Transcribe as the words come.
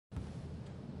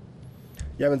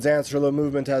Yemen's Ansarullah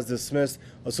movement has dismissed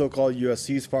a so-called U.S.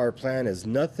 ceasefire plan as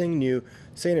nothing new,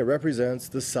 saying it represents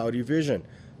the Saudi vision.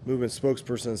 Movement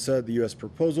spokesperson said the U.S.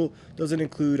 proposal doesn't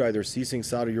include either ceasing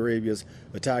Saudi Arabia's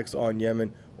attacks on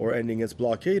Yemen or ending its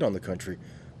blockade on the country.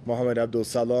 Mohammed Abdul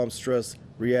Salam stressed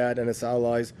Riyadh and its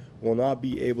allies will not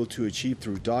be able to achieve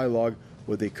through dialogue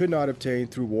what they could not obtain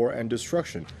through war and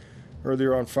destruction.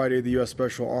 Earlier on Friday, the U.S.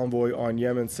 Special Envoy on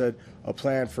Yemen said a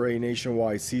plan for a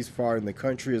nationwide ceasefire in the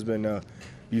country has been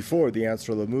before the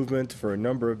Ansarullah movement for a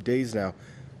number of days now.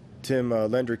 Tim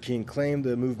Lenderking claimed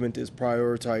the movement is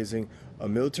prioritizing a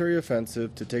military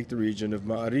offensive to take the region of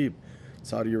Ma'arib.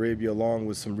 Saudi Arabia, along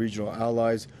with some regional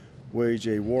allies, waged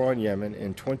a war on Yemen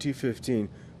in 2015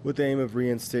 with the aim of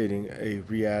reinstating a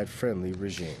Riyadh-friendly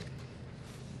regime.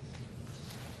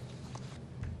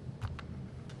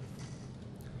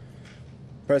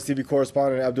 Press TV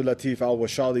correspondent Abdul Latif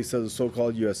Al-Washali says the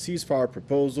so-called U.S. ceasefire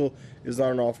proposal is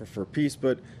not an offer for peace,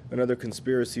 but another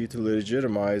conspiracy to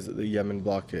legitimize the Yemen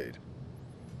blockade.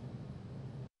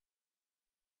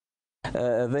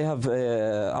 They have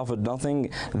offered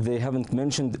nothing. They haven't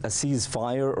mentioned a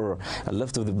ceasefire or a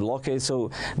lift of the blockade.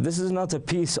 So this is not a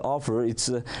peace offer. It's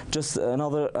just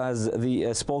another, as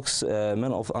the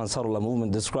spokesman of Ansarullah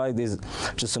movement described, is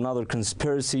just another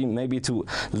conspiracy, maybe to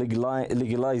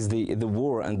legalize the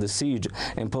war and the siege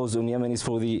imposed on Yemenis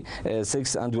for the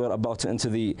 6th, and we're about to enter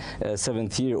the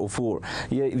 7th year of war.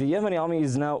 The Yemeni army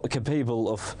is now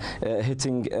capable of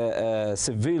hitting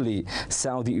severely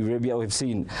Saudi Arabia. We've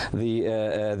seen the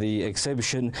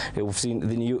exhibition, we've seen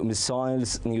the new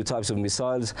missiles, new types of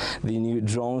missiles, the new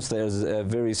drones. There's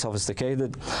very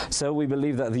sophisticated. So we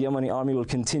believe that the Yemeni army will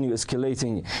continue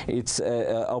escalating its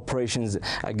operations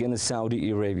against Saudi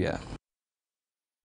Arabia.